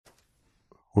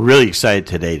We're really excited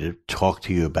today to talk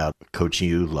to you about Coaching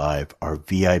You Live, our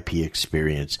VIP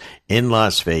experience in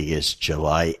Las Vegas,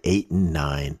 July 8 and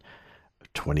 9,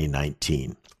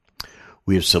 2019.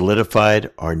 We have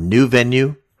solidified our new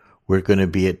venue. We're going to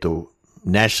be at the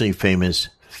nationally famous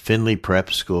Findlay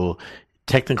Prep School,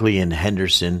 technically in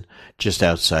Henderson, just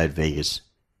outside Vegas,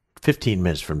 15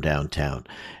 minutes from downtown.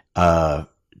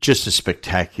 Just a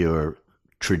spectacular,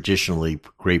 traditionally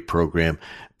great program.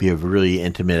 Be a really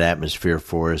intimate atmosphere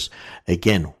for us.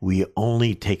 Again, we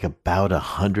only take about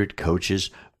 100 coaches,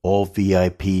 all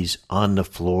VIPs on the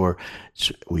floor.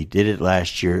 So we did it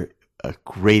last year. A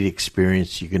great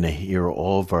experience. You're going to hear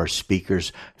all of our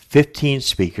speakers, 15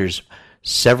 speakers,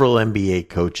 several NBA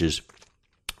coaches,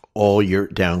 all year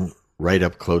down right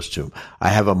up close to them. I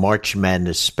have a March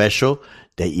Madness special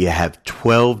that you have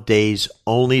 12 days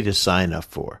only to sign up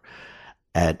for.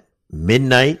 At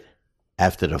midnight,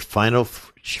 after the Final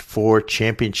Four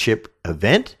championship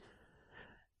event,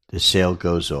 the sale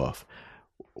goes off.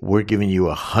 We're giving you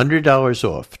 $100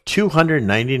 off,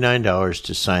 $299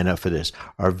 to sign up for this.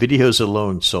 Our videos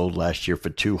alone sold last year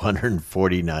for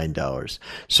 $249.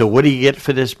 So what do you get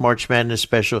for this March Madness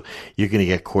special? You're going to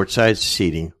get courtside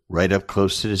seating right up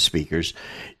close to the speakers,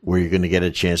 where you're going to get a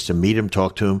chance to meet them,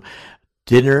 talk to them,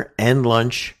 dinner and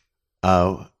lunch,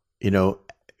 to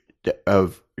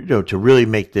really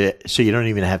make so you don't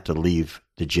even have to leave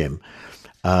the gym.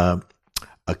 A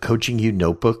Coaching You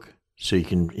notebook, so you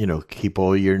can, keep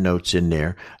all your notes in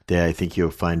there that I think you'll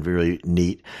find really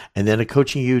neat. And then a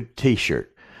Coaching You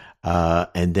t-shirt,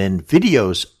 and then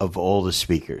videos of all the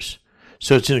speakers.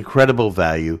 So it's an incredible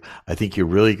value. I think you're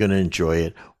really going to enjoy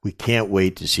it. We can't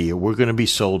wait to see you. We're going to be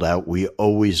sold out. We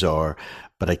always are,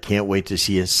 but I can't wait to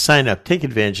see you. Sign up. Take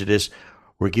advantage of this.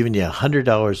 We're giving you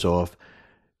 $100 off.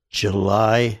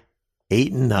 July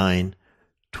 8 and 9,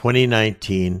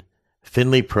 2019,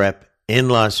 Findlay Prep in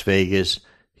Las Vegas.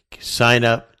 Sign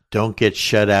up, don't get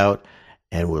shut out,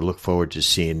 and we'll look forward to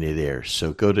seeing you there.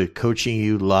 So go to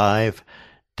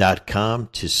coachingyoulive.com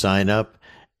to sign up,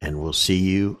 and we'll see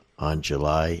you on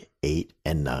July 8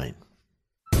 and 9.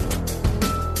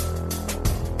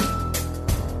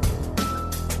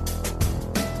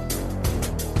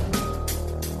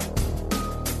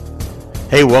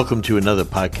 Hey, welcome to another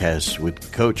podcast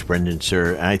with Coach Brendan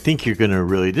Suhr. I think you're going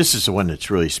to this is the one that's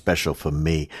really special for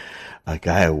me. A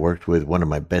guy I worked with, one of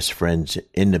my best friends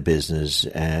in the business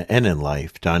and in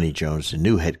life, Donnie Jones, the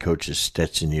new head coach of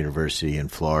Stetson University in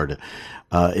Florida,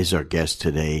 is our guest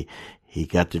today. He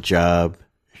got the job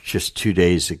just 2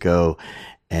 days ago,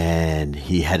 and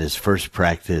he had his first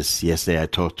practice yesterday. I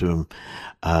talked to him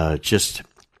just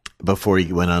before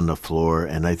he went on the floor,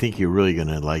 and I think you're really going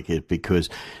to like it,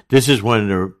 because this is one of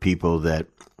the people that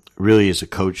really is a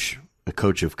coach of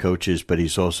coaches, but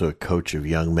he's also a coach of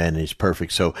young men. He's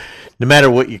perfect. So no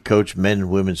matter what you coach, men and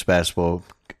women's basketball,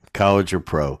 college or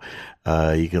pro,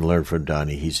 you can learn from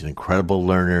Donnie. He's an incredible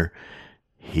learner.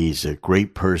 He's a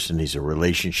great person. He's a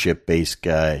relationship-based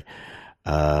guy,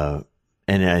 and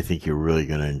I think you're really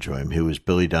going to enjoy him. He was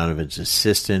Billy Donovan's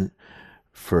assistant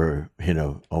for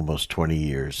almost 20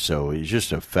 years. So he's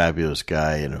just a fabulous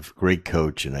guy and a great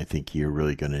coach, and I think you're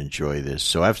really going to enjoy this.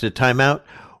 So after the timeout,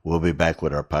 we'll be back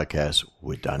with our podcast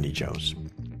with Donnie Jones.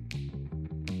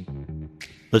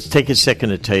 Let's take a second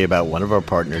to tell you about one of our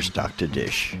partners, Dr.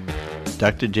 Dish.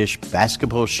 Dr. Dish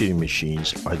basketball shooting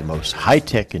machines are the most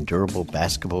high-tech and durable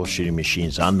basketball shooting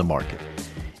machines on the market.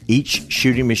 Each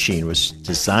shooting machine was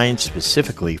designed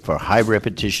specifically for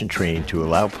high-repetition training to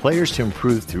allow players to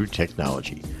improve through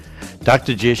technology.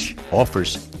 Dr. Dish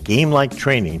offers game-like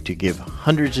training to give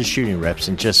hundreds of shooting reps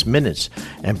in just minutes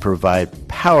and provide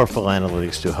powerful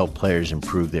analytics to help players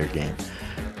improve their game.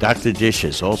 Dr. Dish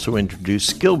has also introduced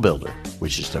Skill Builder,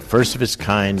 which is the first of its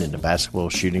kind in the basketball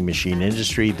shooting machine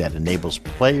industry that enables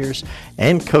players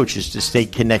and coaches to stay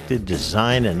connected,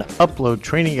 design and upload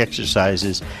training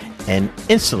exercises, and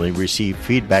instantly receive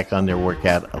feedback on their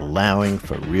workout, allowing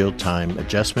for real-time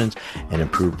adjustments and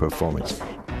improved performance.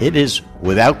 It is,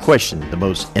 without question, the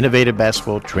most innovative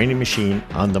basketball training machine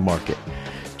on the market.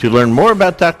 To learn more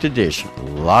about Dr. Dish,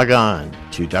 log on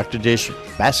to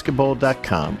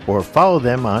drdishbasketball.com or follow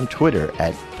them on Twitter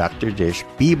at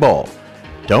drdishbball.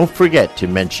 Don't forget to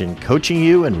mention Coaching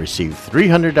You and receive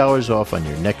 $300 off on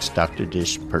your next Dr.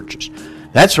 Dish purchase.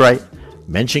 That's right.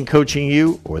 Mention Coaching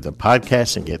You or the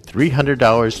podcast and get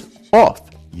 $300 off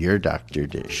your Dr.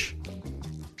 Dish.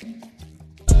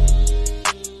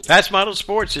 Fast Model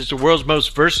Sports is the world's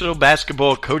most versatile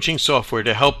basketball coaching software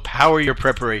to help power your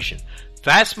preparation.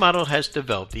 Fast Model has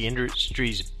developed the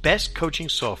industry's best coaching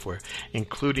software,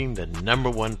 including the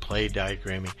 #1 play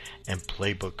diagramming and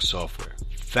playbook software,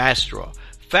 FastDraw.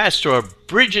 FastDraw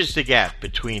bridges the gap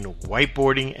between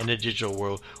whiteboarding and the digital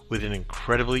world with an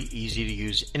incredibly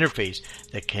easy-to-use interface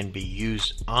that can be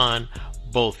used on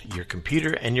both your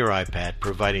computer and your iPad,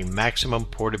 providing maximum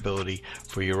portability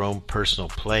for your own personal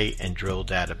play and drill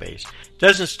database.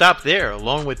 Doesn't stop there.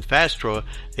 Along with FastDraw,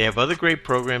 they have other great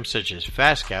programs such as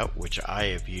FastScout, which I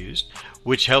have used,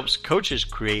 which helps coaches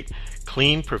create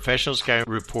clean professional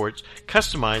scouting reports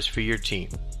customized for your team.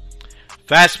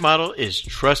 FastModel is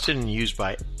trusted and used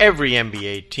by every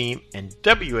NBA team and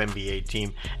WNBA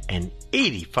team and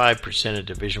 85% of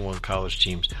Division I college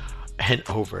teams and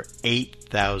over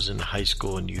 8,000 high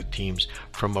school and youth teams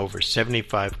from over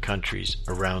 75 countries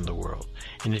around the world.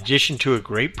 In addition to a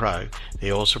great product,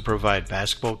 they also provide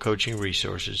basketball coaching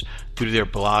resources through their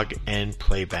blog and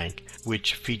Playbank,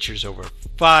 which features over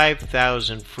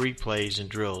 5,000 free plays and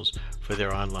drills for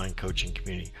their online coaching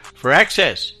community. For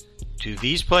access to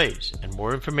these plays and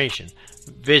more information,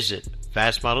 visit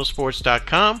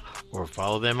fastmodelsports.com or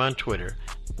follow them on Twitter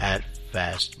at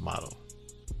fastmodel.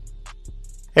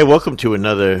 Hey, welcome to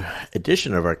another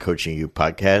edition of our Coaching You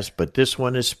podcast, but this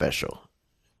one is special.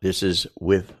 This is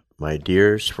with my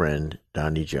dearest friend,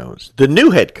 Donnie Jones, the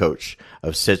new head coach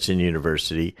of Stetson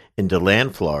University in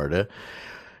DeLand, Florida.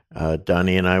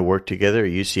 Donnie and I worked together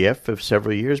at UCF for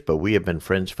several years, but we have been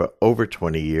friends for over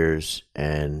 20 years,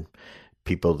 and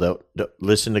people that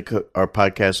listen to our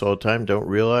podcast all the time don't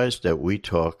realize that we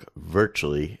talk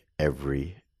virtually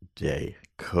every day.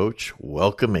 Coach,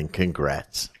 welcome and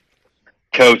congrats.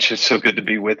 Coach, it's so good to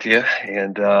be with you,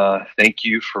 and thank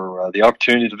you for the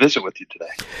opportunity to visit with you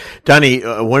today. Donnie,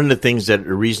 one of the things the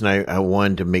reason I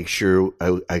wanted to make sure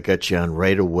I got you on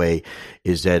right away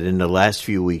is that in the last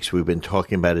few weeks we've been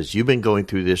talking about as you've been going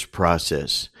through this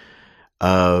process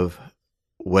of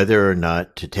whether or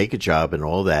not to take a job and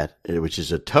all that, which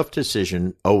is a tough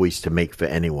decision always to make for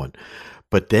anyone.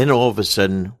 But then all of a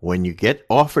sudden, when you get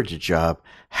offered a job,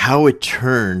 how it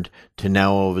turned to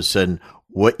now all of a sudden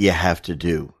what you have to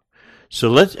do.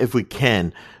 So if we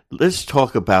can, let's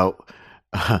talk about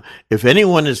if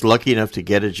anyone is lucky enough to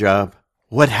get a job,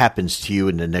 what happens to you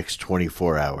in the next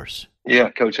 24 hours? Yeah,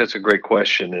 Coach, that's a great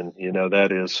question. And,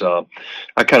 that is,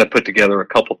 I kind of put together a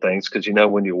couple things because,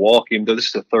 when you walk, even though this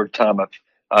is the third time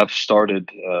I've started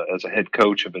as a head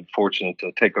coach, I've been fortunate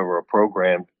to take over a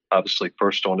program, obviously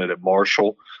first on it at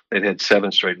Marshall. They'd had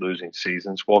 7 straight losing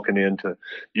seasons, walking into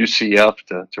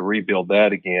UCF to rebuild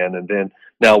that again. And then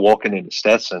now walking into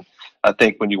Stetson. I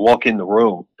think when you walk in the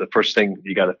room, the first thing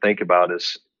you got to think about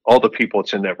is all the people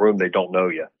that's in that room, they don't know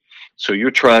you. So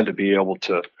you're trying to be able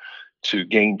to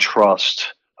gain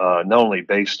trust, not only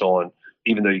based on,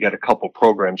 even though you got a couple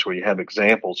programs where you have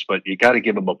examples, but you got to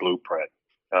give them a blueprint.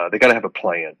 They got to have a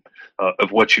plan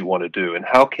of what you want to do. And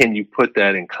how can you put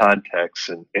that in context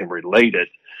and relate it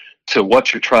to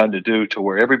what you're trying to do to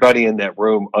where everybody in that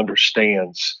room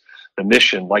understands the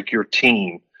mission, like your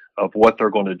team, of what they're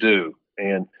going to do.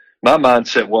 And my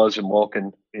mindset was in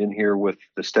walking in here with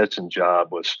the Stetson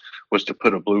job was to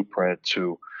put a blueprint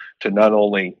to not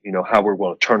only, how we're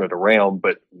going to turn it around,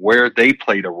 but where they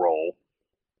played a role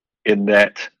in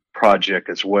that project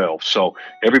as well. So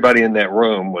everybody in that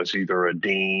room was either a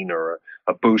dean or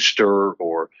a booster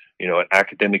or, an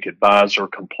academic advisor,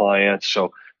 compliance.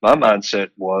 So my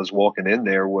mindset was walking in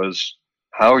there was,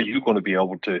 how are you going to be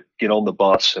able to get on the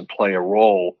bus and play a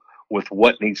role with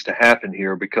what needs to happen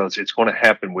here? Because it's going to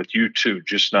happen with you too,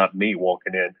 just not me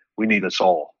walking in. We need us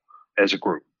all as a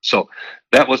group. So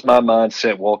that was my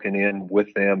mindset walking in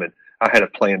with them. And I had a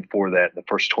plan for that in the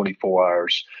first 24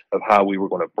 hours of how we were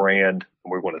going to brand,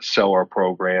 and we're going to sell our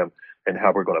program, and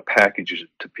how we're going to package it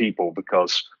to people,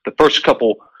 because the first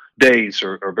couple days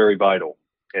are very vital.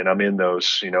 And I'm in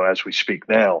those, as we speak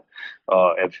now,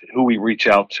 of who we reach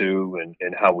out to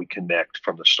and how we connect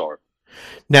from the start.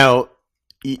 Now,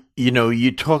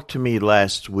 you talked to me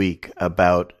last week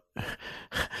about,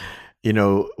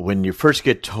 when you first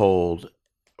get told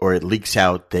or it leaks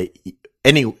out that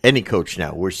any coach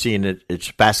now, we're seeing it,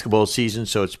 it's basketball season,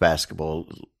 so it's basketball.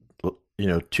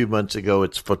 2 months ago,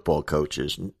 it's football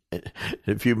coaches. In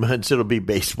a few months, it'll be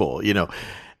baseball,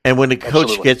 And when a coach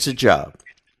Absolutely. gets a job,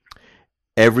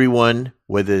 everyone,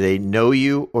 whether they know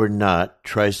you or not,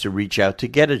 tries to reach out to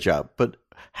get a job. But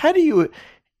how do you,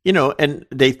 and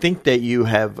they think that you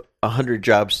have 100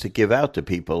 jobs to give out to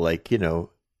people,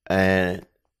 and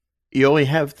you only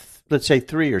have, let's say,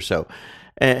 3 or so,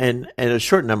 and a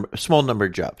small number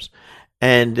of jobs.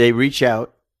 And they reach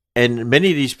out, and many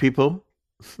of these people,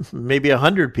 maybe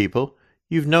 100 people,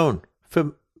 you've known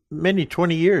for many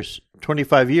 20 years,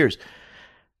 25 years.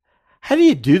 How do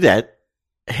you do that,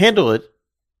 handle it,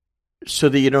 so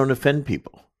that you don't offend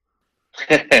people?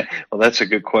 Well, that's a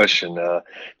good question,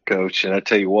 Coach. And I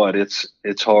tell you what, it's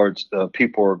hard.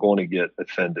 People are going to get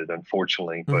offended,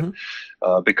 unfortunately, but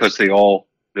Hmm. because they all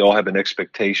have an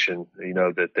expectation,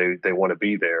 that they want to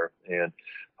be there, and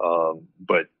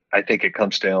but I think it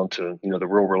comes down to the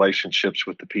real relationships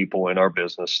with the people in our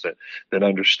business that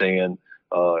understand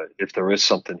if there is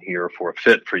something here for a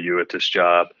fit for you at this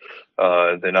job,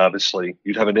 then obviously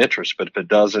you'd have an interest. But if it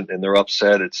doesn't and they're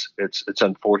upset, it's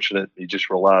unfortunate. You just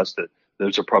realize that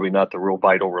those are probably not the real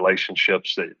vital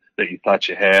relationships that you thought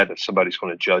you had. If somebody's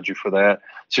going to judge you for that,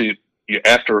 so you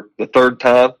after the third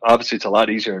time, obviously it's a lot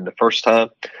easier than the first time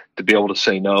to be able to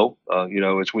say no.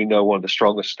 As we know, one of the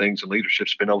strongest things in leadership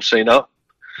has been able to say no,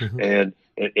 Hmm. and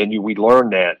we learn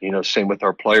that. Same with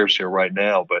our players here right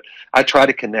now. But I try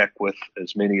to connect with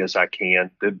as many as I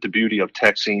can. The beauty of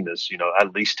texting is, I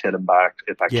at least hit them back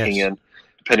if I Yes. can,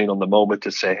 depending on the moment,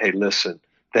 to say, hey, listen,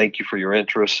 thank you for your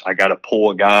interest. I got a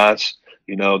pool of guys,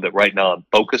 that right now I'm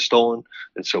focused on.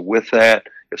 And so with that,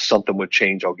 if something would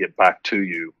change, I'll get back to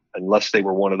you, unless they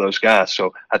were one of those guys.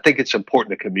 So I think it's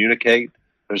important to communicate.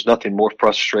 There's nothing more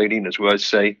frustrating, as we always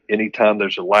say, anytime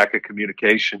there's a lack of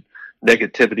communication,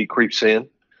 negativity creeps in.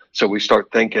 So we start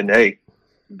thinking, hey,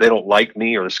 they don't like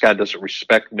me, or this guy doesn't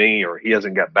respect me, or he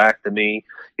hasn't got back to me.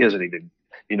 He hasn't even,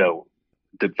 you know,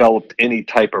 developed any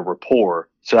type of rapport.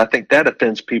 So I think that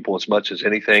offends people as much as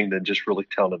anything than just really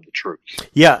telling them the truth.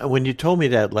 Yeah, when you told me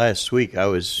that last week,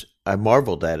 I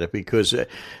marveled at it because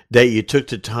that you took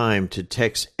the time to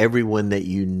text everyone that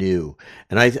you knew,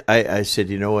 and I said,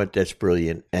 you know what, that's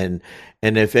brilliant. And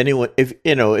if anyone,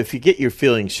 if you get your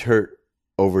feelings hurt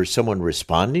over someone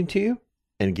responding to you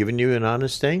and giving you an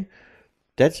honest thing,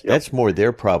 Yep. that's more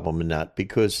their problem and not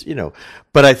because.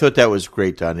 But I thought that was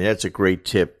great, Donnie. That's a great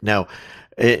tip. Now,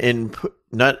 and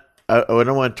not I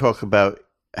don't want to talk about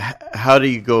how do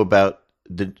you go about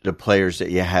the players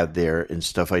that you have there and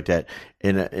stuff like that.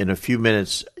 In a few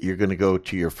minutes, you're going to go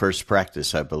to your first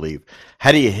practice, I believe.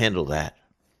 How do you handle that?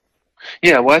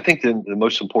 Yeah. Well, I think the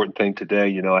most important thing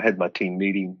today, I had my team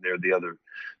meeting there the other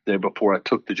day before I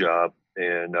took the job,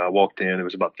 and I walked in. It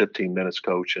was about 15 minutes,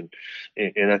 Coach, and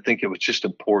I think it was just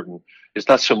important. It's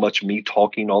not so much me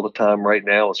talking all the time right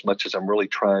now, as much as I'm really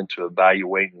trying to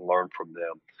evaluate and learn from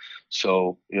them.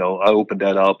 So, I opened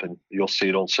that up, and you'll see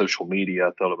it on social media.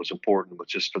 I thought it was important, but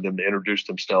just for them to introduce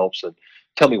themselves and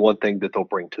tell me one thing that they'll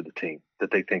bring to the team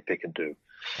that they think they can do.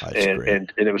 That's and great.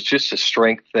 and and it was just a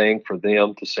strength thing for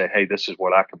them to say, hey, this is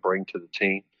what I can bring to the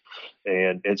team.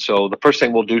 And so the first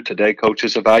thing we'll do today, Coach,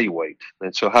 is evaluate.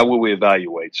 And so how will we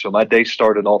evaluate? So my day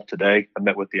started off today. I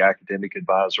met with the academic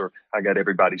advisor. I got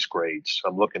everybody's grades.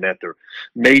 I'm looking at their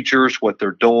majors, what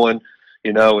they're doing.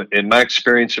 And my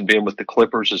experience in being with the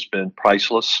Clippers has been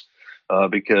priceless,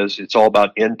 because it's all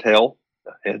about intel.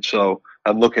 And so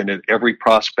I'm looking at every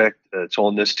prospect that's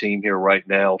on this team here right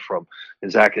now, from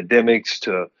his academics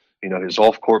to his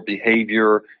off-court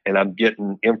behavior, and I'm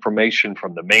getting information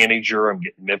from the manager. I'm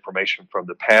getting information from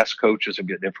the past coaches. I'm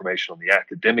getting information on the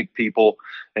academic people,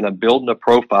 and I'm building a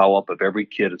profile up of every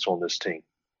kid that's on this team.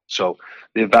 So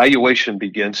the evaluation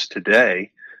begins today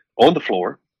on the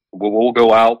floor. We'll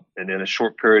go out, and in a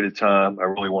short period of time, I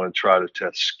really want to try to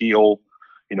test skill,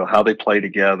 how they play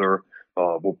together.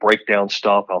 We'll break down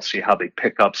stuff. I'll see how they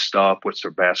pick up stuff, what's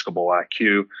their basketball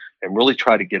IQ, and really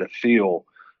try to get a feel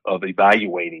of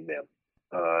evaluating them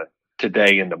uh,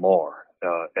 today and tomorrow,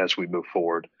 as we move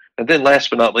forward. And then last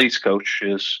but not least, Coach,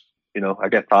 is, I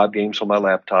got 5 games on my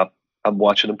laptop. I'm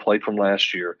watching them play from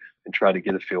last year and try to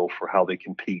get a feel for how they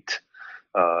compete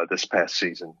this past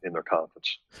season in their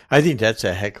conference. I think that's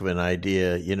a heck of an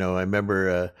idea. I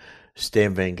remember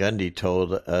Stan Van Gundy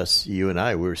told us, you and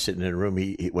I, we were sitting in a room.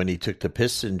 When he took the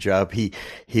Piston job,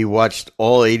 he watched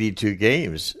all 82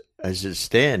 games. I said,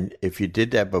 Stan, if you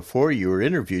did that before you were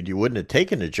interviewed, you wouldn't have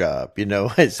taken a job.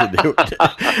 I said,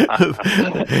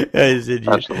 I said,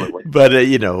 Absolutely.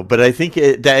 but but I think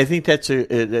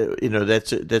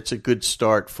that's a good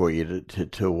start for you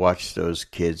to watch those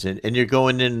kids, and you're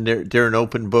going in, they're an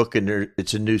open book, and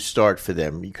it's a new start for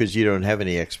them because you don't have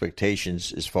any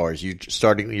expectations as far as you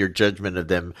starting your judgment of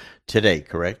them today,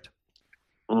 correct?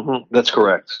 That's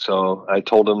correct. So I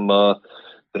told him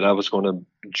that I was going to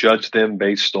judge them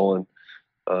based on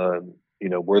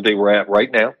where they were at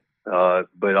right now.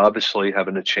 But obviously,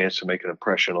 having a chance to make an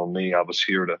impression on me, I was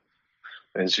here to,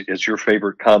 as your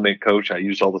favorite comment, Coach, I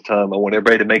use all the time. I want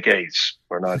everybody to make A's.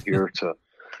 We're not here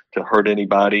to hurt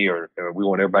anybody, or we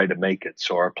want everybody to make it.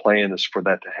 So our plan is for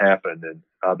that to happen, and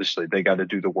obviously they got to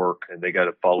do the work and they got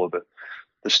to follow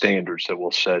the standards that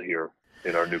we'll set here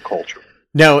in our new culture.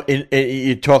 Now,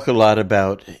 you talk a lot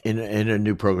about in a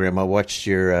new program. I watched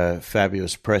your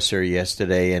fabulous presser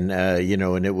yesterday, and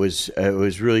and it was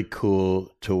really cool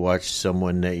to watch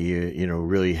someone that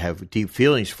really have deep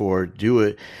feelings for do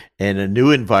it in a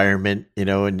new environment.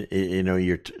 And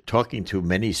you're talking to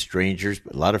many strangers,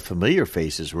 but a lot of familiar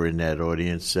faces were in that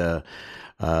audience.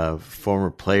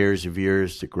 Former players of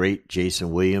yours, the great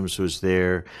Jason Williams was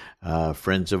there.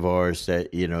 Friends of ours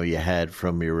that you had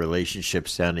from your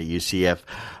relationships down at UCF.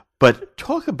 But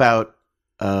talk about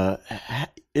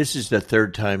this is the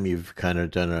third time you've kind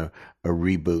of done a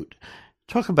reboot.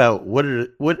 Talk about what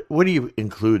do you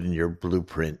include in your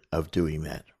blueprint of doing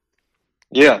that?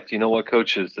 Yeah, you know what,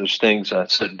 coaches? There's things I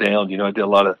sit down. I did a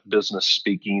lot of business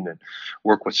speaking and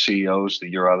work with CEOs the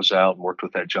year I was out and worked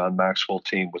with that John Maxwell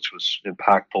team, which was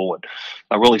impactful. And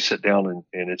I really sit down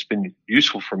and it's been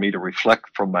useful for me to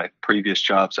reflect from my previous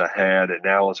jobs I had. And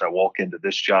now as I walk into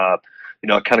this job,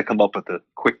 I kind of come up with the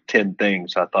quick 10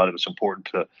 things I thought it was important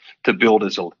to build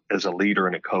as a leader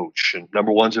and a coach. And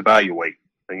number one's evaluate.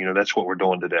 And, that's what we're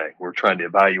doing today. We're trying to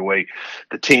evaluate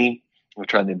the team. We're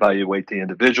trying to evaluate the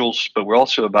individuals, but we're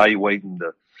also evaluating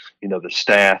the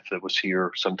staff that was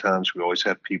here. Sometimes we always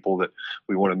have people that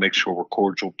we want to make sure we're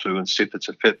cordial to and see if it's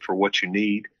a fit for what you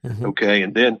need. Mm-hmm. Okay.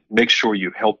 And then make sure you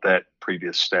help that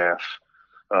previous staff,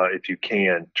 if you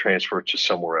can, transfer it to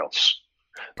somewhere else.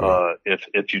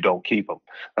 If you don't keep them.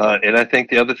 And I think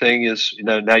the other thing is,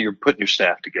 now you're putting your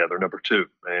staff together, number two.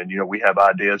 And, we have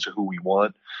ideas of who we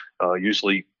want.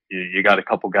 Usually you got a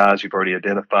couple guys you've already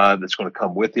identified that's going to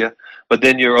come with you, but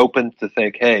then you're open to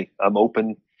think, hey, I'm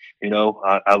open.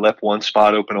 I left one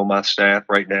spot open on my staff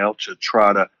right now to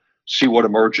try to see what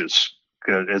emerges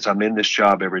as I'm in this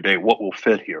job every day, what will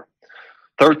fit here.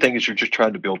 Third thing is you're just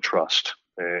trying to build trust,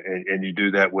 and you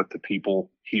do that with the people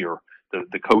here,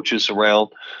 the coaches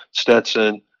around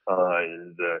Stetson,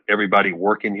 everybody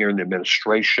working here in the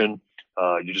administration.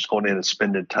 You're just going in and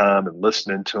spending time and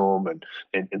listening to them,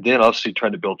 and then obviously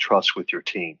trying to build trust with your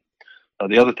team.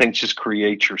 The other thing is just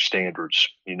create your standards.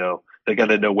 They got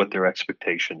to know what their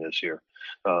expectation is here,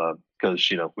 because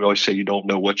we always say you don't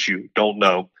know what you don't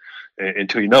know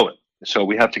until you know it. So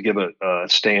we have to give a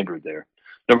standard there.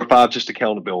 Number five, just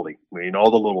accountability. All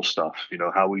the little stuff.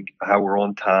 How we're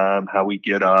on time, how we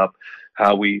get up,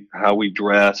 how we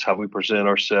dress, how we present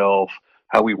ourselves,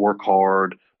 how we work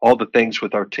hard. All the things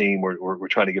with our team, we're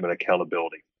trying to give an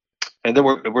accountability. And then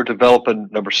we're developing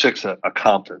number six, a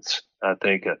competence. I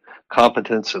think a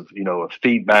competence of of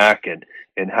feedback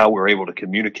and how we're able to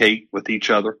communicate with each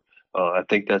other. I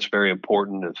think that's very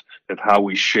important of how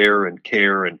we share and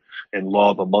care and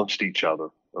love amongst each other.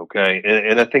 Okay,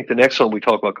 and I think the next one we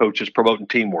talk about, coach, is promoting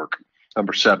teamwork.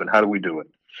 Number seven, how do we do it?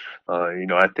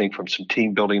 I think from some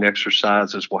team building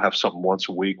exercises, we'll have something once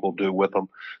a week we'll do with them,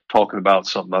 talking about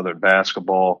something other than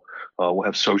basketball. We'll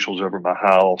have socials over at my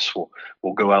house.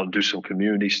 We'll go out and do some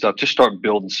community stuff. Just start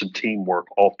building some teamwork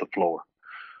off the floor.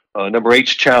 Number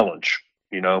eight's challenge.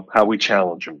 How we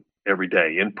challenge them every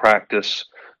day in practice,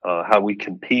 how we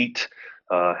compete,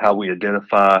 how we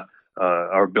identify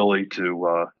our ability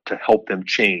to help them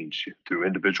change through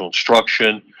individual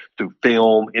instruction, through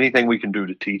film, anything we can do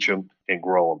to teach them and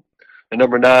grow them. And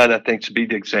number nine, I think, to be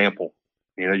the example.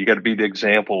 You got to be the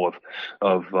example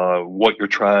of what you're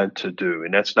trying to do,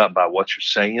 and that's not by what you're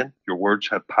saying. Your words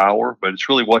have power, but it's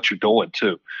really what you're doing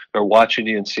too. They're watching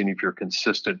you and seeing if you're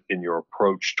consistent in your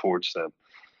approach towards them.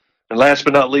 And last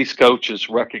but not least, coach, is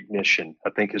recognition. I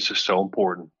think this is so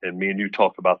important, and me and you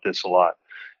talk about this a lot.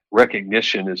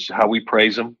 Recognition is how we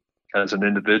praise them as an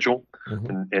individual,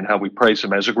 mm-hmm. and how we praise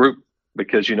them as a group.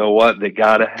 Because you know what? They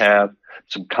got to have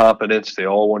some confidence. They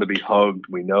all want to be hugged.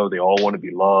 We know they all want to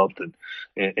be loved.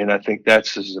 And I think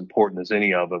that's as important as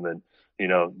any of them. And,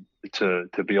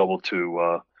 to be able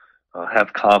to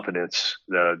have confidence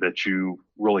that you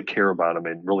really care about them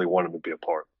and really want them to be a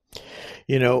part.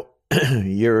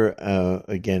 You're,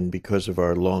 again, because of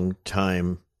our long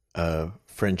time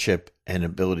friendship and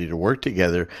ability to work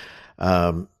together,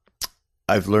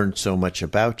 I've learned so much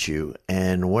about you.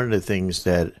 And one of the things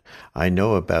that I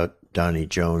know about Donnie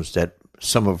Jones that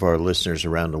some of our listeners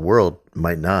around the world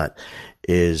might not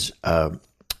is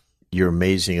your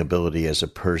amazing ability as a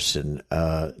person,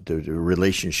 the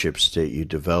relationships that you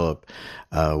develop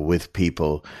with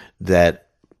people, that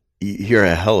you're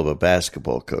a hell of a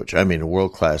basketball coach. I mean, a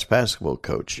world-class basketball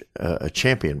coach, a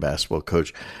champion basketball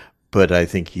coach. But I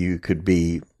think you could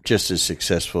be just as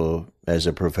successful as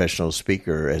a professional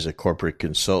speaker, as a corporate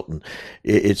consultant.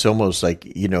 It's almost like,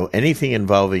 anything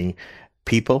involving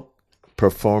people,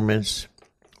 performance,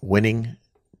 winning,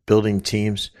 building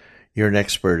teams, you're an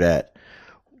expert at.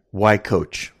 Why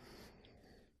coach?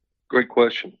 Great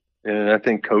question. And I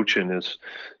think coaching and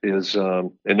there's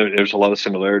a lot of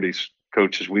similarities.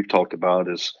 Coaches we've talked about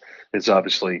is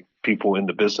obviously people in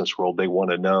the business world. They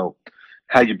want to know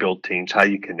how you build teams, how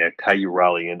you connect, how you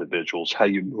rally individuals, how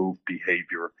you move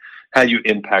behavior, how you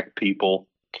impact people,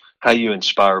 how you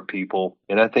inspire people.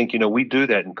 And I think, we do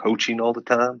that in coaching all the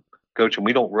time, coach, and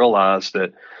we don't realize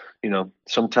that,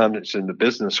 sometimes it's in the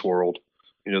business world,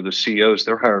 the CEOs,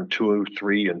 they're hiring two,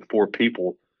 three, and four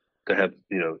people to have,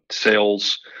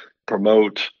 sales,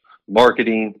 promote,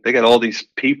 marketing. They got all these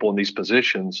people in these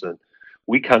positions. And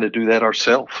we kind of do that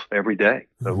ourselves every day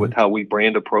with how we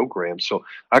brand a program. So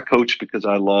I coach because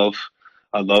I love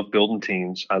building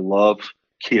teams. I love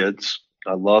kids.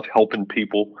 I love helping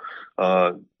people,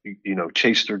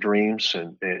 chase their dreams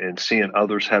and seeing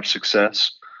others have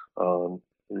success.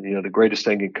 The greatest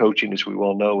thing in coaching, as we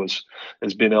well know, is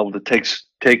being able to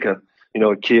take a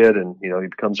kid and he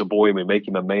becomes a boy and we make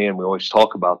him a man. We always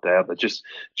talk about that, but just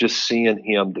seeing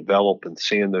him develop and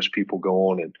seeing those people go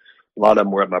on. And a lot of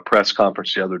them were at my press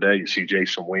conference the other day. You see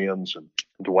Jason Williams and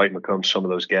Dwight McCombs, some of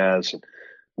those guys, and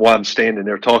while I'm standing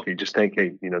there talking, you just think,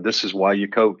 hey, this is why you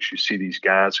coach. You see these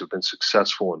guys who've been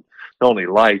successful in not only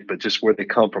life, but just where they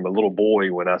come from. A little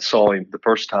boy when I saw him the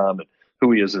first time and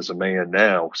who he is as a man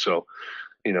now. So,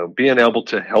 being able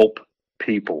to help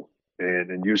people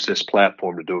and use this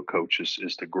platform to do it, coach,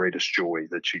 is the greatest joy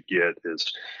that you get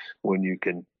is when you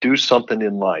can do something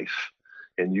in life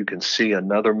and you can see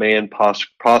another man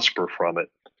prosper from it,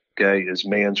 okay, is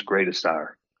man's greatest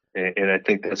hour. And I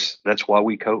think that's why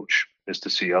we coach, is to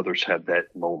see others have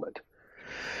that moment.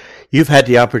 You've had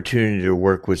the opportunity to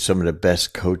work with some of the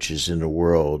best coaches in the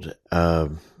world.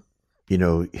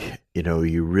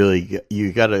 You really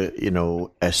you got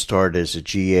to start as a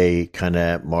GA kind of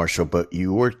at Marshall, but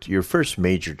your first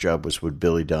major job was with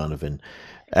Billy Donovan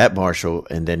at Marshall,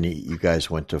 and then you guys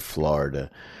went to Florida.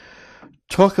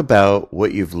 Talk about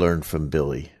what you've learned from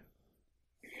Billy.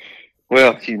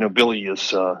 Well, Billy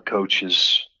is coach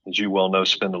is, as you well know,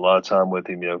 spend a lot of time with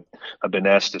him. I've been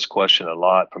asked this question a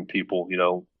lot from people,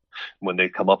 when they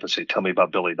come up and say, "Tell me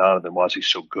about Billy Donovan. Why is he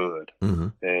so good?" Mm-hmm.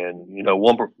 And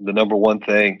the number one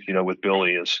thing with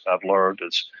Billy is I've learned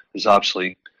is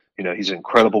obviously he's an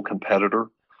incredible competitor,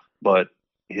 but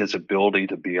his ability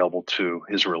to be able to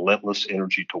his relentless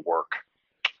energy to work.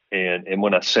 And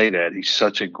when I say that, he's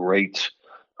such a great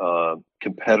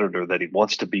competitor that he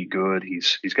wants to be good.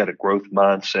 He's got a growth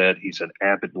mindset. He's an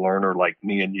avid learner like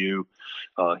me and you.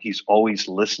 He's always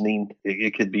listening.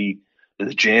 It could be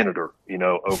the janitor,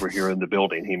 over here in the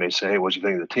building. He may say, "Hey, what'd you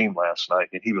think of the team last night?"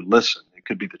 And he would listen. It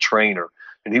could be the trainer,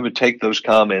 and he would take those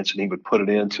comments and he would put it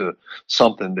into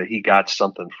something that he got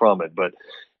something from it. But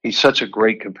he's such a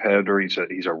great competitor. He's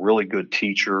a really good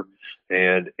teacher,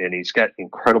 and he's got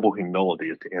incredible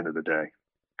humility at the end of the day.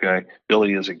 Okay,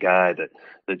 Billy is a guy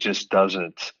that just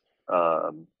doesn't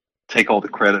take all the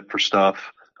credit for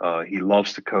stuff. He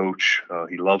loves to coach.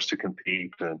 He loves to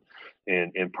compete,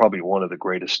 and probably one of the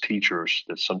greatest teachers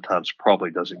that sometimes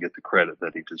probably doesn't get the credit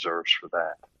that he deserves for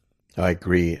that. I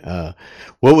agree.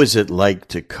 What was it like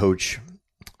to coach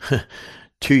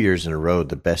 2 years in a row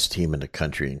the best team in the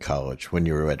country in college when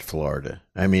you were at Florida?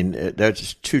 I mean,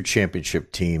 there's two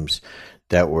championship teams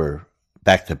that were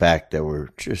back to back that were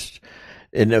just.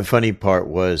 And the funny part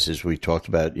was, as we talked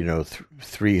about,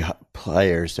 three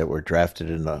players that were drafted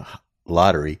in the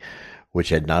lottery, which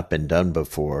had not been done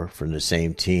before from the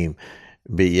same team.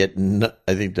 But yet,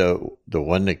 I think the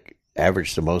one that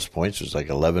averaged the most points was like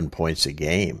 11 points a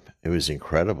game. It was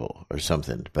incredible or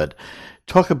something. But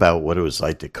talk about what it was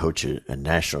like to coach a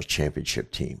national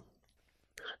championship team.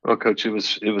 Well, Coach, it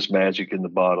was magic in the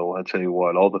bottle. I tell you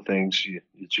what, all the things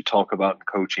that you talk about in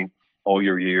coaching, all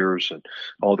your years and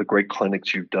all the great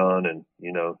clinics you've done, and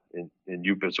and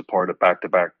you've been a part of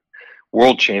back-to-back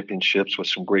world championships with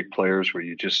some great players where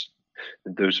you just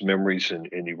those memories and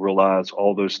you realize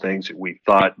all those things that we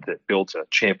thought that builds a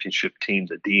championship team,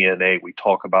 the DNA. We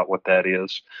talk about what that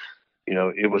is.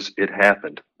 It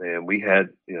happened, and we had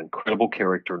incredible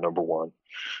character. Number one,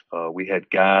 we had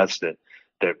guys that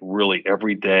really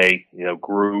every day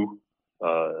grew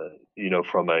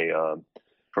from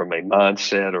a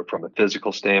mindset or from a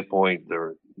physical standpoint.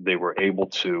 They were able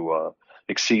to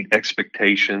exceed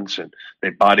expectations, and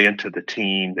they bought into the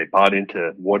team. They bought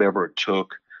into whatever it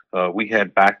took. We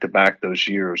had back to back those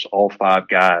years, all five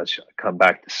guys come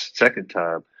back the second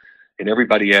time, and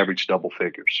everybody averaged double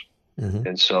figures. Mm-hmm.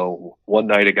 And so one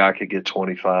night a guy could get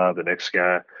 25, the next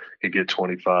guy could get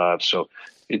 25. So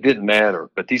it didn't matter.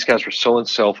 But these guys were so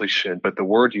unselfish. But the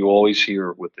word you always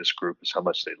hear with this group is how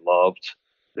much they loved,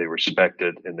 they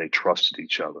respected, and they trusted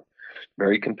each other.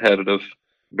 Very competitive,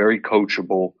 very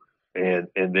coachable, and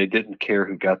they didn't care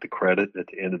who got the credit at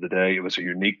the end of the day. It was a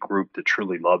unique group that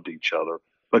truly loved each other,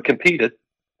 but competed.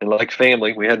 And like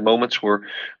family, we had moments where,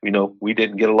 we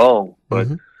didn't get along,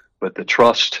 Hmm. but the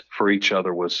trust for each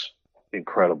other was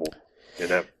incredible. And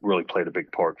that really played a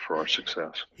big part for our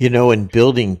success. In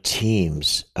building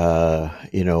teams,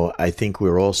 I think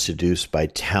we're all seduced by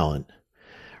talent.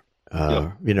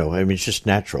 Yep. I mean, it's just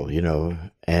natural,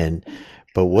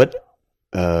 but what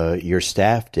your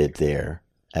staff did there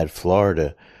at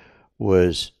Florida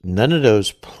was none of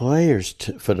those players,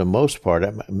 for the most part,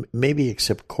 maybe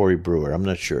except Corey Brewer, I'm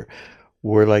not sure,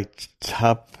 were like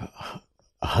top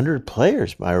 100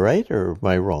 players. Am I right or am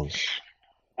I wrong?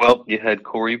 Well, you had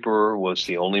Corey Brewer was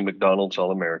the only McDonald's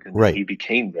All-American. Right, He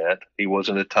became that. He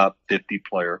wasn't a top 50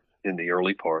 player in the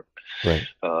early part. right,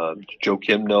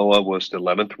 Joakim Noah was the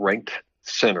 11th ranked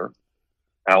center.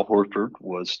 Al Horford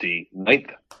was the ninth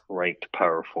ranked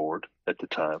power forward at the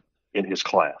time in his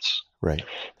class. right.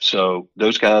 So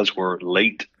those guys were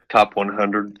late top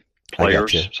 100 I got you.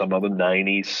 players, some of them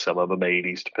 90s, some of them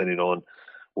 80s, depending on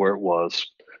where it was.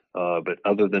 But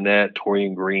other than that,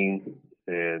 Torian Green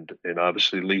and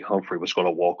obviously Lee Humphrey was going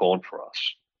to walk on for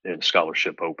us, and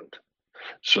scholarship opened.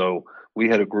 So we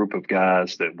had a group of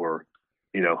guys that were,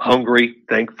 hungry,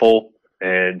 thankful,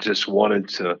 and just wanted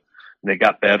to. And they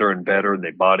got better and better, and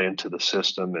they bought into the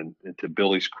system. And to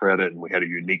Billy's credit, and we had a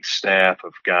unique staff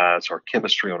of guys. Our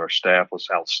chemistry on our staff was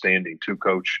outstanding too,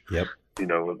 Coach. Yep.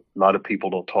 A lot of people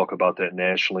don't talk about that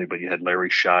nationally, but you had Larry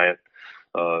Shyatt,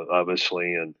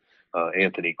 obviously, and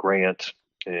Anthony Grant,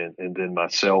 and then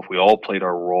myself. We all played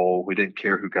our role. We didn't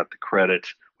care who got the credit.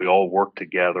 We all worked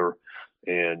together,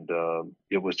 and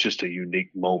it was just a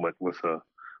unique moment with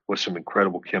some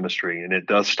incredible chemistry. And it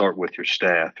does start with your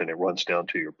staff, and it runs down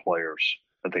to your players.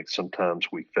 I think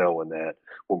sometimes we fail in that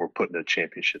when we're putting a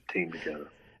championship team together.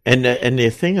 And the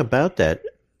thing about that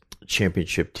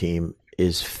championship team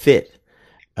is fit.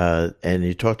 And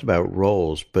you talked about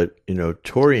roles, but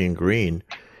Torian Green,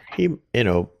 he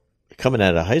coming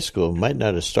out of high school might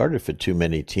not have started for too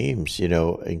many teams,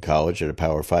 in college at a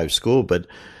Power Five school, but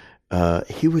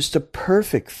he was the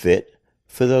perfect fit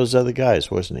for those other guys,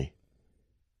 wasn't he?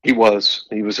 He was.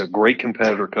 He was a great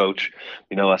competitor, Coach.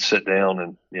 I sat down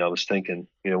and I was thinking,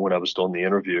 when I was doing the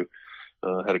interview,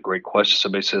 had a great question.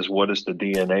 Somebody says, "What is the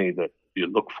DNA that you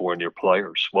look for in your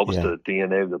players? What was Yeah. the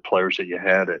DNA of the players that you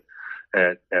had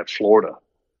at Florida?"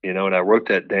 And I wrote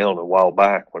that down a while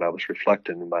back when I was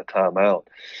reflecting in my time out.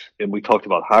 And we talked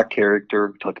about high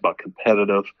character, we talked about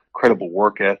competitive, credible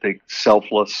work ethic,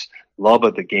 selfless, love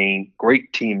of the game,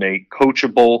 great teammate,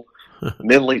 coachable,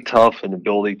 mentally tough, and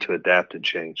ability to adapt and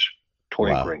change.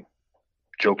 Torian Wow. Green,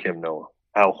 Joakim Noah,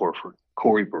 Al Horford,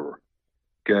 Corey Brewer.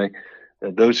 Okay.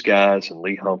 And those guys and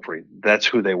Lee Humphrey, that's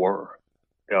who they were.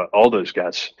 All those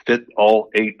guys fit all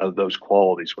 8 of those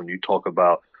qualities when you talk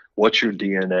about what's your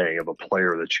DNA of a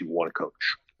player that you want to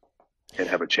coach and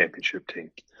have a championship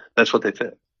team. That's what they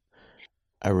fit.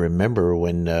 I remember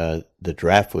when the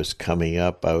draft was coming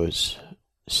up, I was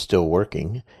still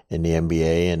working in the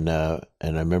NBA, and I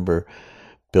remember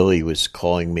Billy was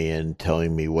calling me and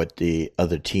telling me what the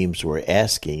other teams were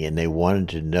asking, and they wanted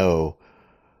to know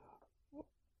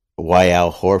why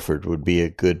Al Horford would be a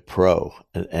good pro,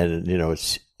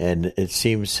 and it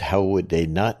seems, how would they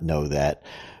not know that?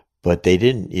 But they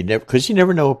didn't. You never, because you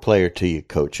never know a player till you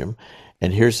coach him.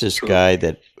 And here's this True. guy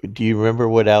that. Do you remember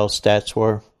what Al's stats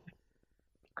were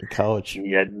in college?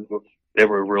 Yeah, they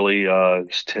were really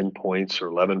 10 points or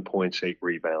 11 points, 8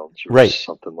 rebounds, or Right.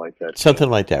 something like that. Something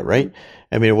like that, right?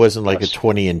 I mean, it wasn't like a Yes.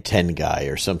 20 and 10 guy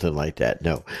or something like that.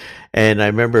 No. And I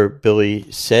remember Billy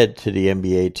said to the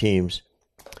NBA teams,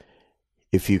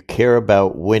 if you care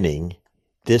about winning,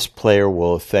 this player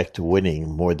will affect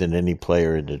winning more than any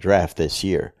player in the draft this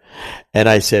year. And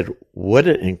I said, what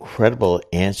an incredible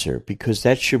answer, because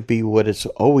that should be what it's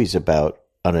always about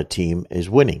on a team, is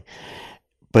winning.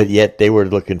 But yet they were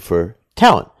looking for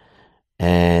talent.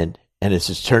 And as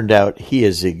it's turned out, he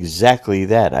is exactly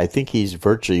that. I think he's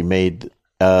virtually made,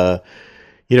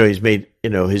 he's made,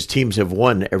 his teams have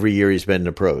won every year he's been in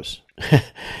the pros.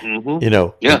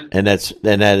 Mm-hmm. Yeah. And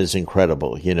that is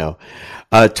incredible.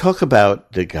 Talk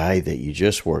about the guy that you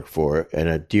just worked for and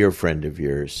a dear friend of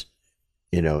yours,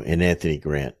 in Anthony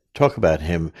Grant. Talk about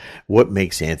him. What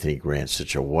makes Anthony Grant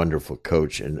such a wonderful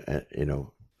coach? And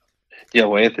Yeah,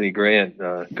 well, Anthony Grant,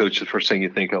 Coach, the first thing you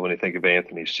think of when you think of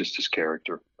Anthony is just his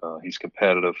character. He's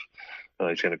competitive.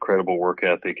 He's got an incredible work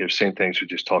ethic. The same things we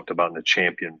just talked about in the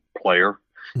champion player.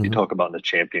 You Mhm. talk about in the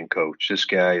champion coach. This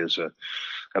guy is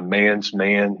a man's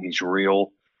man. He's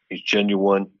real. He's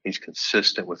genuine. He's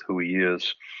consistent with who he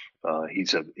is.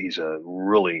 He's a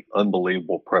really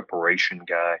unbelievable preparation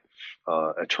guy,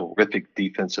 a terrific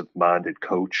defensive minded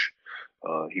coach.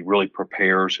 He really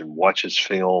prepares and watches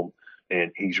film,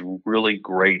 and he's really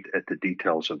great at the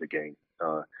details of the game.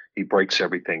 He breaks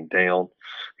everything down.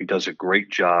 He does a great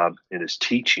job in his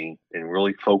teaching and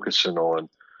really focusing on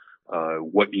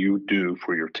what you do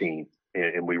for your team.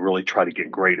 And we really try to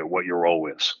get great at what your role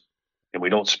is. And we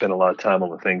don't spend a lot of time on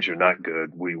the things you're not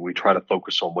good. We try to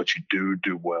focus on what you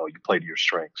do well. You play to your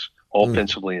strengths, Mm.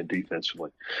 offensively and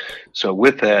defensively. So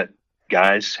with that,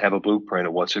 guys have a blueprint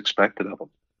of what's expected of them.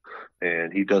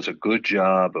 And he does a good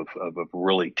job of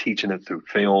really teaching it through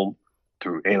film,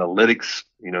 through analytics.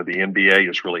 You know, the NBA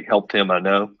has really helped him, I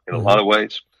know, in a lot Hmm. of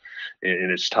ways.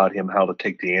 And it's taught him how to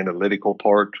take the analytical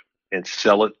part and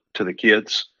sell it to the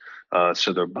kids.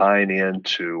 So they're buying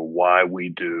into why we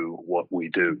do what we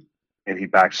do. And he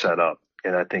backs that up.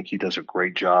 And I think he does a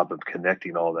great job of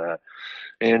connecting all that.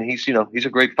 And he's a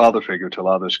great father figure to a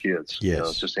lot of those kids.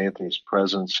 Yes. Just Anthony's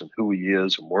presence and who he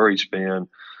is and where he's been,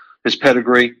 his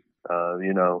pedigree.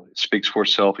 It speaks for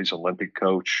itself. He's an Olympic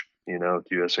coach.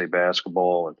 At USA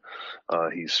Basketball,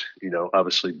 and he's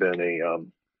obviously been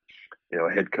a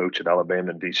head coach at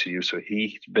Alabama and VCU. So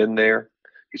he's been there.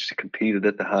 He's competed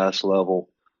at the highest level.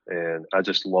 And I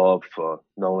just love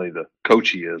not only the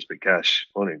coach he is, but gosh,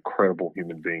 what an incredible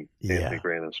human being Anthony Yeah.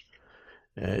 Grant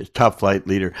is. Top flight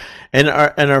leader, and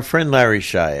our friend Larry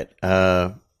Shyatt,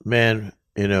 man,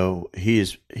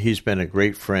 he's been a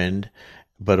great friend,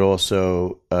 but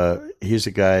also he's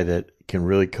a guy that can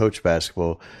really coach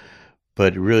basketball.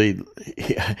 But really,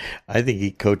 I think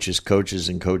he coaches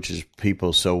and coaches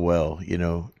people so well.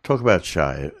 Talk about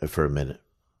Shy for a minute.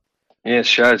 Yeah,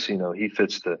 Shives, he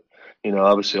fits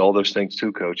obviously all those things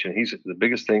too, coach. And he's the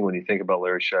biggest thing when you think about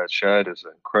Larry Shives. Shives is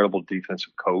an incredible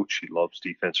defensive coach. He loves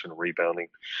defense and rebounding.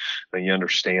 And he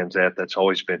understands that. That's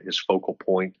always been his focal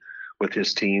point with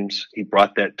his teams. He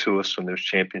brought that to us when there's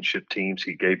championship teams.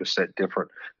 He gave us that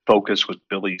different focus with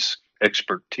Billy's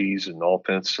expertise in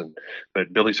offense.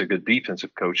 But Billy's a good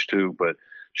defensive coach too. But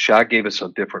Shy gave us a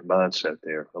different mindset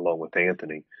there, along with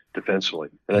Anthony defensively.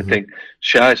 And I Hmm. think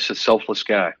Shy's a selfless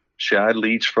guy. Shy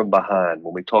leads from behind.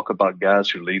 When we talk about guys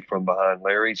who lead from behind,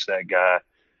 Larry's that guy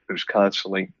who's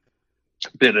constantly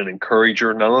been an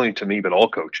encourager, not only to me, but all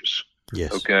coaches.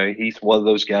 Yes. Okay. He's one of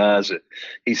those guys that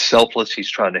he's selfless. He's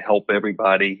trying to help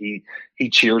everybody. He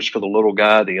cheers for the little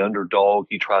guy, the underdog.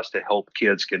 He tries to help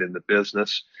kids get in the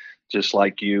business, just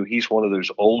like you. He's one of those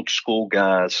old school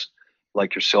guys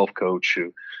like yourself, coach,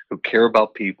 who care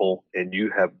about people, and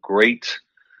you have great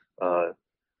uh,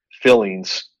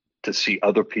 feelings to see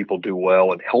other people do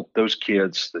well and help those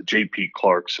kids, the J.P.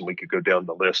 Clarks, and we could go down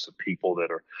the list of people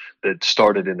that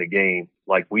started in the game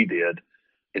like we did.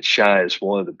 And Shy is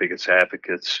one of the biggest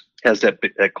advocates. Has that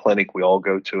clinic we all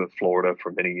go to in Florida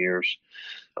for many years.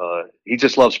 He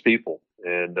just loves people,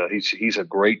 and he's a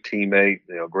great teammate,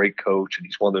 great coach, and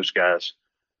he's one of those guys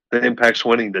that impacts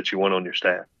winning that you want on your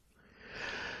staff.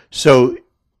 So,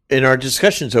 in our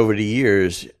discussions over the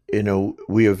years,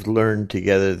 we have learned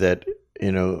together that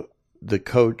the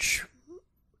coach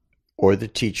or the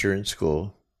teacher in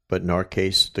school, but in our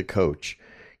case, the coach,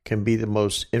 can be the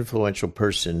most influential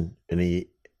person in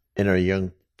a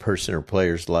young person or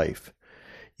player's life.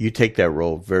 You take that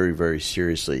role very, very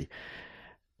seriously.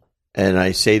 And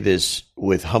I say this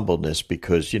with humbleness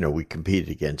because, we competed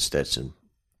against Stetson.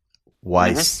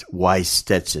 Why, Mm-hmm. why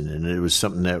Stetson? And it was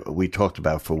something that we talked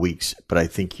about for weeks, but I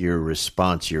think your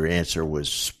answer was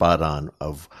spot on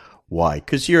of why.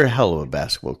 Because you're a hell of a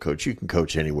basketball coach. You can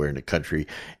coach anywhere in the country,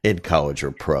 in college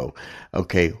or pro.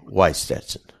 Okay, why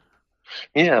Stetson?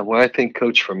 Yeah, well, I think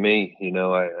coach for me,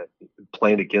 I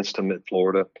playing against him at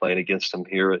Florida, playing against him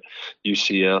here at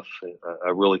UCF, I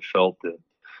really felt that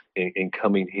in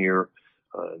coming here,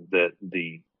 that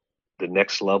the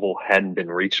next level hadn't been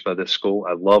reached by this school.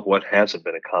 I love what hasn't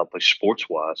been accomplished sports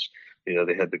wise. They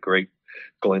had the great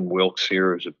Glenn Wilkes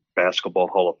here as a basketball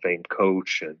Hall of Fame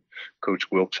coach, and Coach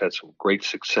Wilkes had some great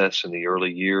success in the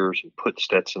early years and put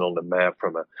Stetson on the map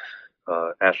from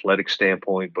a athletic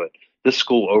standpoint. But this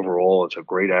school overall is a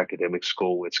great academic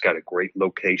school. It's got a great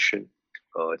location.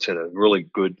 It's in a really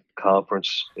good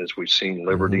conference, as we've seen Mm-hmm.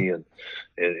 Liberty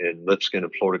and Lipscomb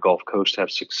and Florida Gulf Coast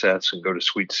have success and go to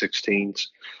Sweet 16s.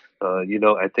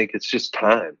 I think it's just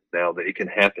time now that it can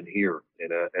happen here.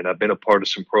 And I've been a part of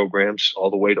some programs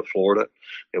all the way to Florida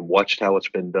and watched how it's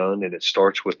been done. And it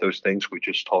starts with those things we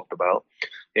just talked about.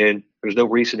 And there's no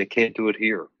reason it can't do it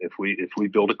here if we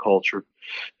build a culture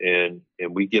and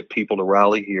we get people to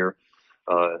rally here.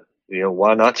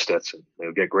 Why not Stetson?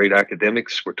 We've got great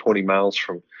academics. We're 20 miles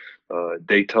from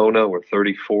Daytona. We're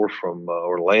 34 from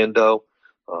Orlando.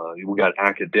 We got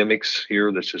academics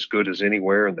here that's as good as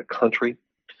anywhere in the country.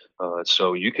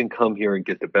 So you can come here and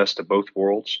get the best of both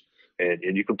worlds,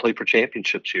 and you can play for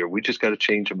championships here. We just got to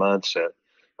change the mindset,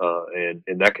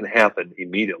 and that can happen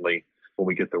immediately when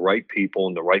we get the right people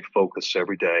and the right focus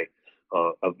every day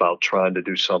about trying to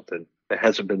do something that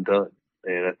hasn't been done.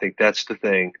 And I think that's the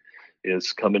thing,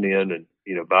 is coming in and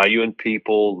valuing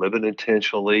people, living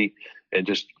intentionally, and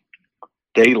just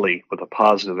daily with a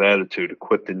positive attitude,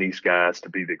 equipping these guys to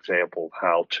be the example of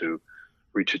how to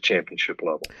reach a championship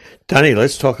level. Donnie,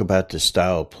 let's talk about the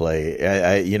style of play.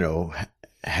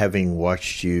 Having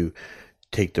watched you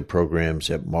take the programs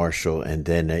at Marshall and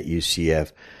then at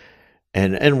UCF,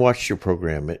 and watched your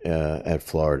program at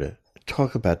Florida,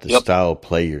 talk about the style of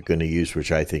play you're going to use,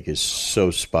 which I think is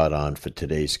so spot on for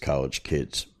today's college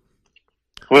kids.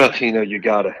 Well, you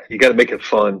gotta make it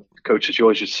fun, coaches. You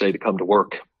always just say to come to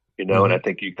work, and I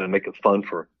think you can make it fun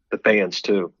for the fans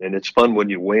too. And it's fun when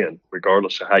you win,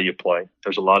 regardless of how you play.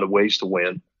 There's a lot of ways to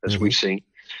win, as we've seen.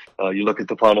 You look at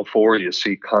the Final Four, you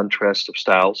see contrast of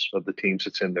styles of the teams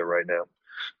that's in there right now.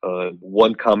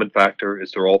 One common factor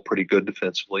is they're all pretty good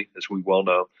defensively, as we well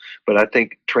know. But I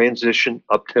think transition,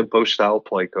 up-tempo style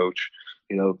play, Coach,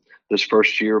 this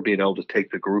first year being able to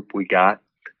take the group we got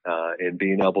and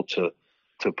being able to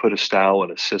put a style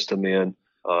and a system in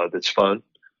that's fun,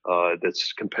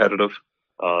 that's competitive,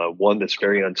 one that's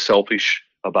very unselfish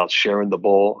about sharing the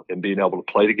ball and being able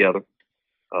to play together.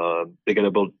 They're going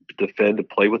to be able to defend and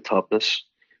play with toughness.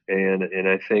 And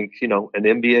I think, an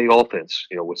NBA offense,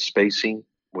 with spacing,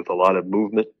 with a lot of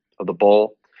movement of the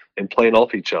ball and playing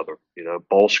off each other,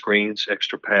 ball screens,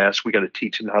 extra pass. We got to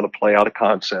teach them how to play out of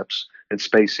concepts and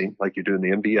spacing like you do in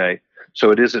the NBA.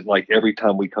 So it isn't like every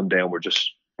time we come down, we're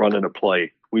just running a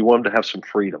play. We want them to have some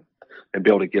freedom and be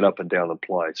able to get up and down and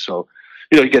play. So,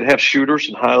 you got to have shooters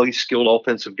and highly skilled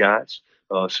offensive guys.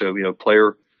 So,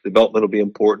 player development will be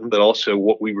important, but also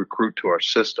what we recruit to our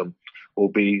system will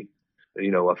be,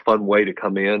 a fun way to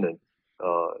come in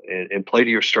and play to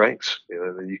your strengths.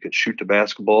 You can shoot the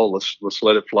basketball. Let's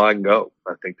let it fly and go.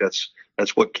 I think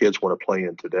that's what kids want to play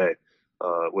in today,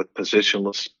 with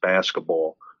positionless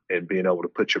basketball and being able to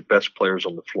put your best players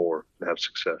on the floor and have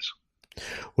success.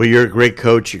 Well, you're a great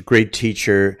coach, you're a great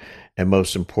teacher, and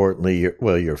most importantly,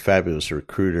 you're a fabulous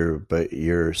recruiter, but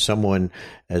you're someone,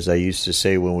 as I used to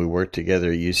say when we worked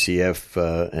together at UCF,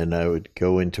 and I would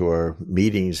go into our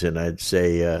meetings and I'd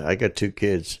say, I got 2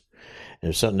 kids, and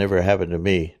if something ever happened to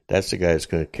me, that's the guy that's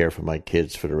going to care for my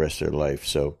kids for the rest of their life.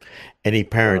 So any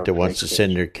parent that wants to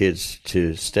send their kids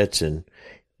to Stetson,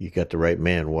 you got the right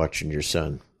man watching your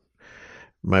son.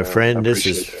 My friend, this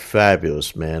is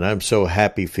fabulous, man. I'm so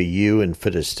happy for you and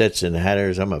for the Stetson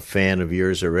Hatters. I'm a fan of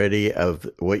yours already, of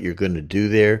what you're going to do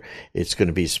there. It's going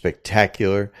to be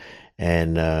spectacular,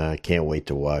 and I can't wait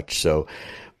to watch. So,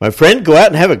 my friend, go out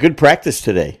and have a good practice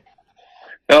today.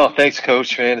 Oh, thanks,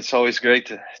 Coach, man. It's always great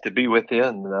to be with you,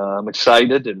 and I'm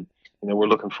excited, and we're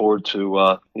looking forward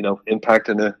to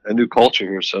impacting a new culture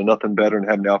here. So nothing better than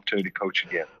having the opportunity to coach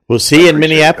again. We'll see you in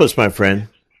Minneapolis, my friend.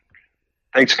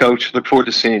 Thanks, Coach. Look forward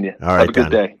to seeing you. All right, have a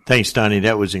good day. Thanks, Donnie.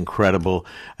 That was incredible.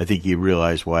 I think you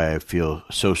realize why I feel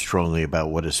so strongly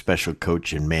about what a special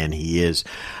coach and man he is.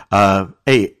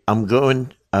 Hey, I'm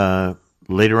going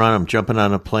later on. I'm jumping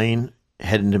on a plane,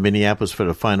 heading to Minneapolis for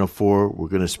the Final Four. We're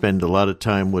going to spend a lot of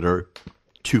time with our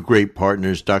 2 great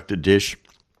partners, Dr. Dish,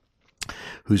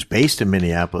 who's based in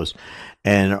Minneapolis,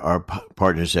 and our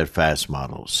partners at Fast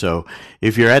Model. So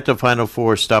if you're at the Final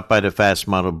Four, stop by the Fast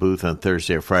Model booth on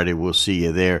Thursday or Friday. We'll see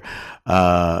you there.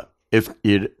 If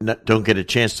you don't get a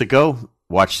chance to go,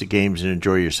 watch the games and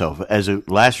enjoy yourself. As a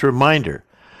last reminder,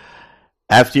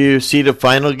 after you see the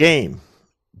final game,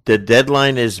 the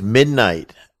deadline is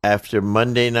midnight after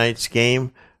Monday night's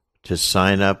game to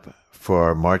sign up for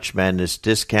our March Madness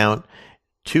discount,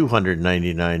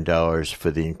 $299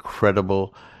 for the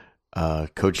incredible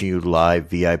Coaching You Live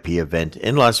VIP event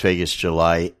in Las Vegas,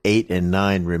 July 8 and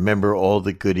 9. Remember all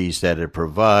the goodies that it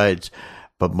provides,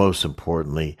 but most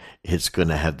importantly, it's going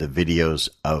to have the videos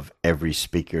of every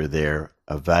speaker there,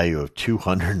 a value of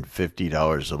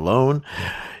 $250 alone.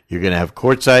 You're going to have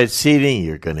courtside seating.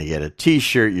 You're going to get a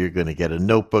T-shirt. You're going to get a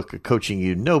notebook, a Coaching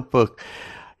You notebook.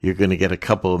 You're going to get a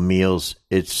couple of meals.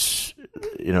 It's,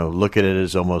 look at it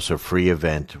as almost a free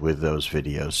event with those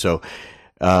videos. So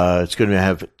it's going to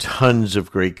have tons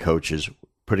of great coaches,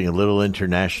 putting a little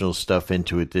international stuff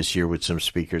into it this year with some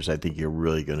speakers. I think you're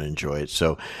really going to enjoy it.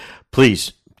 So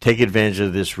please take advantage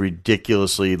of this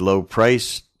ridiculously low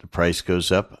price. The price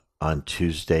goes up on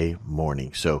Tuesday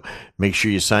morning. So make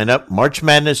sure you sign up. March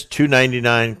Madness,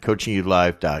 $299,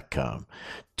 coachingyoulive.com.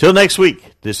 Till next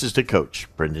week, this is the coach,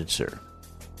 Brendan Suhr.